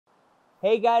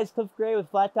Hey guys, Cliff Gray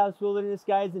with Flat Tops Wilderness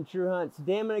Guides and True Hunt.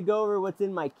 Today I'm going to go over what's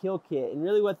in my kill kit. And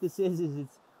really what this is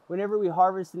it's whenever we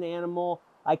harvest an animal,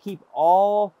 I keep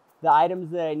all the items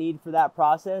that I need for that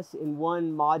process in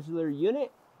one modular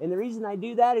unit. And the reason I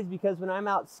do that is because when I'm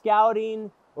out scouting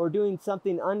or doing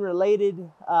something unrelated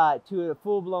to a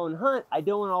full-blown hunt, I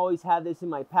don't want to always have this in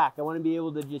my pack. I want to be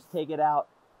able to just take it out,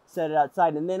 set it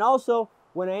outside. And then also,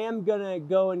 when I am going to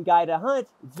go and guide a hunt,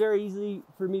 it's very easy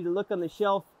for me to look on the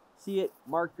shelf, see it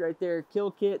marked right there,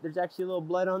 kill kit. There's actually a little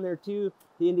blood on there too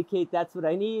to indicate that's what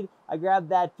I need. I grab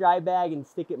that dry bag and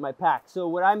stick it in my pack. So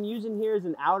what I'm using here is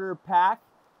an outer pack,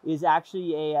 is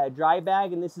actually a dry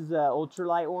bag, and this is an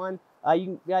ultralight one. I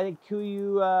think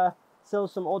KUIU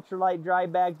sells some ultralight dry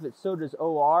bags, but so does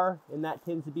OR, and that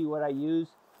tends to be what I use.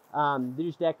 They're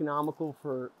just economical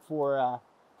for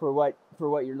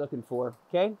what you're looking for.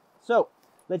 Okay, so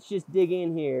let's just dig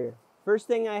in here. First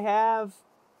thing I have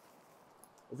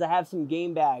is I have some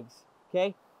game bags.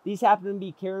 Okay, these happen to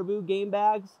be Caribou game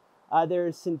bags. They're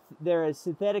a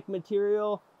synthetic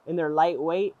material and they're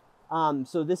lightweight.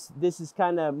 So this is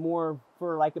kind of more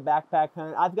for like a backpack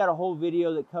hunt. I've got a whole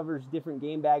video that covers different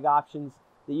game bag options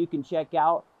that you can check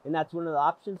out, and that's one of the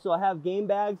options. So I have game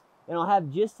bags, and I'll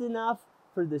have just enough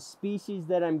for the species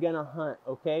that I'm gonna hunt.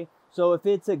 Okay, so if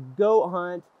it's a goat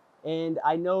hunt and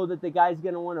I know that the guy's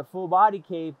gonna want a full body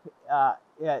cape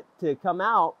to come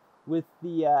out with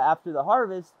the after the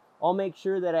harvest, I'll make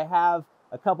sure that I have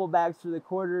a couple bags for the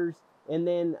quarters and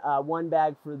then one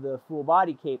bag for the full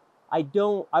body cape. I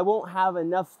won't have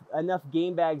enough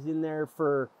game bags in there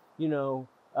for, you know,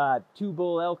 2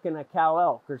 bull elk and a cow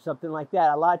elk or something like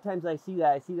that. A lot of times I see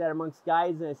that amongst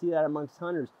guys, and I see that amongst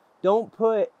hunters. Don't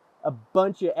put a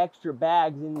bunch of extra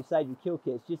bags inside your kill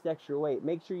kit. It's just extra weight.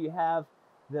 Make sure you have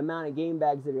the amount of game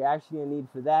bags that you're actually going to need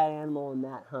for that animal and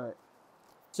that hunt.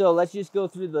 So let's just go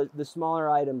through the smaller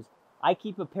items. I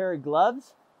keep a pair of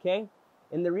gloves, okay?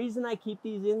 And the reason I keep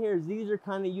these in here is these are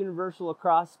kind of universal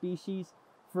across species.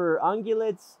 For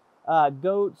ungulates,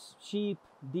 goats, sheep,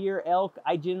 deer, elk,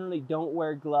 I generally don't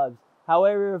wear gloves.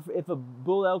 However, if a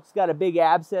bull elk's got a big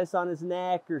abscess on his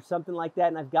neck or something like that,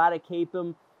 and I've got to cape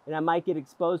him, and I might get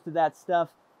exposed to that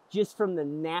stuff, just from the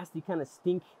nasty kind of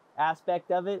stink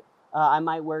aspect of it, I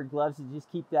might wear gloves to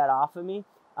just keep that off of me.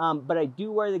 But I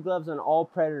do wear the gloves on all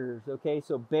predators, okay?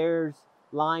 So bears,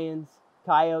 lions,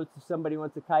 coyotes, if somebody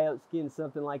wants a coyote skin,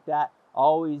 something like that,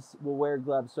 always will wear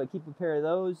gloves. So I keep a pair of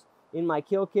those in my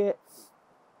kill kit.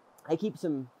 I keep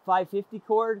some 550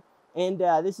 cord, and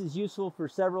this is useful for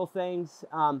several things.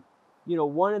 You know,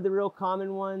 one of the real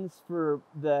common ones for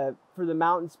the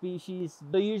mountain species,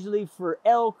 but usually for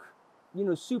elk, you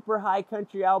know, super high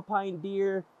country alpine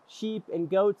deer, sheep, and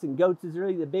goats is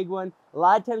really the big one. A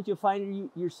lot of times you'll find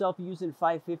yourself using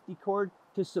 550 cord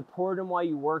to support them while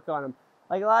you work on them.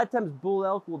 Like a lot of times bull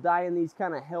elk will die in these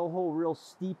kind of hellhole, real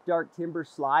steep, dark timber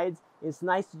slides. It's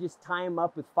nice to just tie them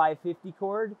up with 550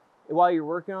 cord while you're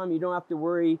working on them. You don't have to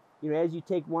worry, you know, as you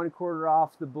take 1/4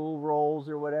 off, the bull rolls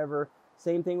or whatever.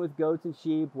 Same thing with goats and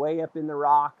sheep, way up in the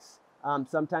rocks.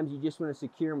 Sometimes you just want to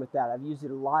secure them with that. I've used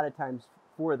it a lot of times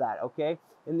for that, okay?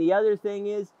 And the other thing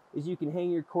is you can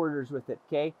hang your quarters with it,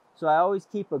 okay? So I always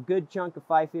keep a good chunk of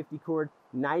 550 cord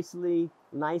nicely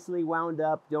wound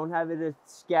up. Don't have it a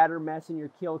scatter mess in your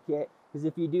kill kit, because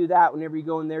if you do that, whenever you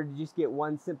go in there to just get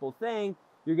one simple thing,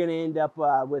 you're going to end up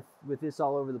with this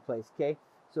all over the place, okay?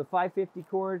 So 550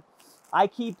 cord. I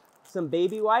keep some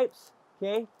baby wipes,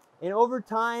 okay? And over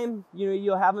time, you know,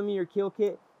 you'll have them in your kill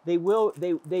kit. They will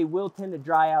tend to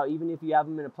dry out even if you have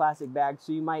them in a plastic bag.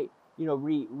 So you might, you know,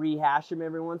 rehash them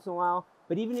every once in a while.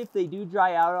 But even if they do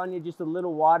dry out on you, just a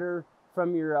little water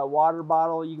from your water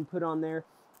bottle you can put on there.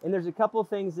 And there's a couple of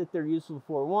things that they're useful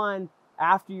for. One,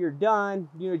 after you're done,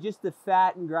 you know, just the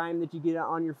fat and grime that you get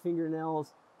on your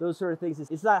fingernails, those sort of things.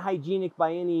 It's not hygienic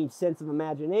by any sense of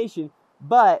imagination,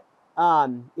 but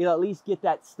it'll at least get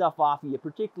that stuff off of you,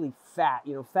 particularly fat.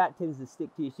 You know, fat tends to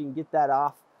stick to you, so you can get that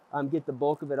off, get the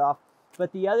bulk of it off.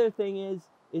 But the other thing is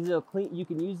it'll clean. You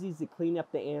can use these to clean up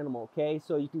the animal, okay?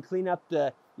 So you can clean up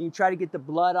you can try to get the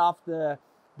blood off the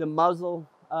muzzle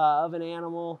of an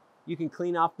animal. You can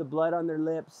clean off the blood on their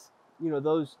lips, you know,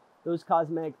 those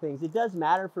cosmetic things. It does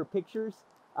matter for pictures,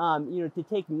 you know, to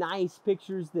take nice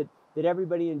pictures that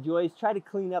everybody enjoys. Try to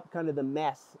clean up kind of the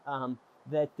mess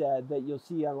that you'll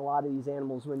see on a lot of these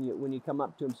animals when you come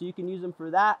up to them. So you can use them for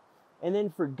that. And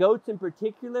then for goats in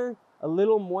particular, a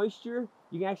little moisture,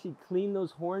 you can actually clean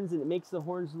those horns, and it makes the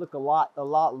horns look a lot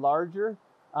larger.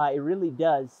 It really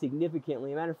does,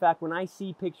 significantly. As a matter of fact, when I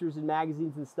see pictures in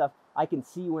magazines and stuff, I can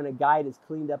see when a guide has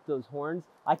cleaned up those horns.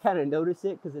 I kind of notice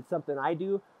it because it's something I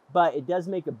do, but it does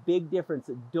make a big difference.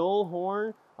 A dull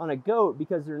horn on a goat,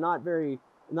 because they're not very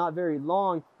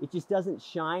long, it just doesn't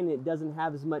shine. It doesn't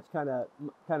have as much kind of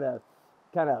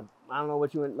I don't know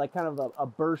what you want, like kind of a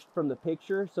burst from the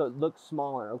picture, so it looks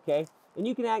smaller. Okay, and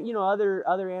you can add, you know,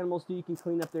 other animals too. You can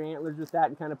clean up their antlers with that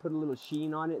and kind of put a little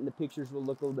sheen on it, and the pictures will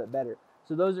look a little bit better.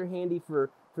 So those are handy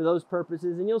for those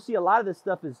purposes, and you'll see a lot of this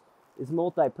stuff is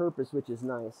multi-purpose, which is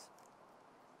nice.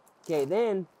 Okay,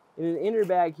 then in an inner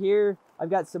bag here, I've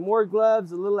got some more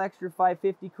gloves, a little extra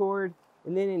 550 cord,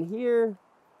 and then in here,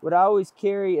 what I always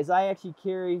carry is I actually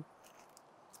carry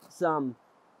some,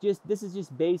 this is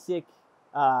just basic,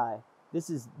 this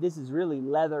is really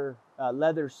leather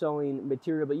sewing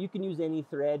material, but you can use any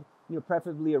thread, you know,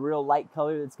 preferably a real light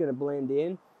color that's going to blend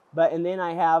in. And then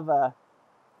I have a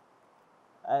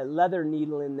leather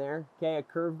needle in there, okay, a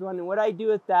curved one. And what I do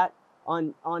with that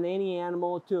on any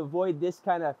animal to avoid this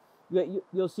kind of,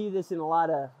 you'll see this in a lot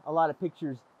of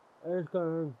pictures. There's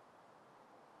kind of,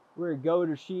 where a goat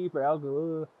or sheep or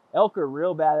elk are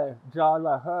real bad at jaw,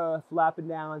 like flapping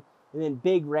down, and then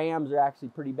big rams are actually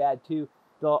pretty bad too.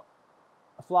 They'll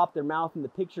flop their mouth and the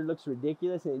picture looks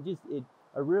ridiculous, and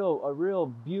a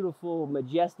real beautiful,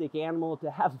 majestic animal, to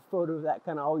have a photo of that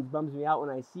kind of always bums me out when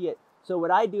I see it. So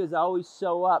what I do is I always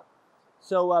sew up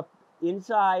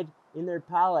inside in their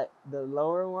palate, the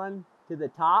lower one to the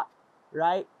top,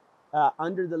 right,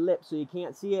 under the lip, so you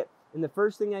can't see it. And the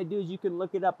first thing I do is, you can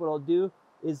look it up, what I'll do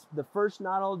is, the first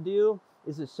knot I'll do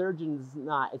is a surgeon's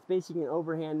knot. It's basically an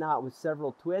overhand knot with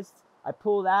several twists. I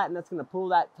pull that, and that's going to pull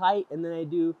that tight, and then I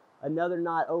do another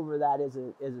knot over that as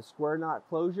a square knot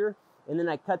closure, and then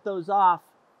I cut those off,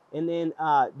 and then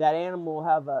that animal will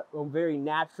have a very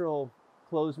natural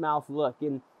closed mouth look.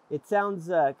 And it sounds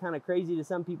kind of crazy to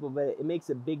some people, but it makes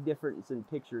a big difference in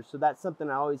pictures. So that's something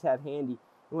I always have handy.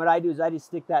 And what I do is I just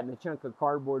stick that in a chunk of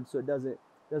cardboard so it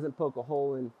doesn't poke a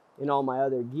hole in all my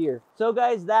other gear. So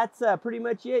guys, that's pretty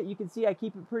much it. You can see I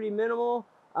keep it pretty minimal,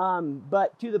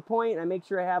 but to the point. I make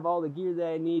sure I have all the gear that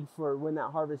I need for when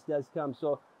that harvest does come.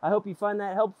 So I hope you find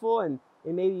that helpful, and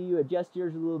maybe you adjust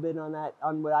yours a little bit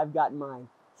on what I've got in mind.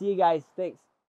 See you guys. Thanks.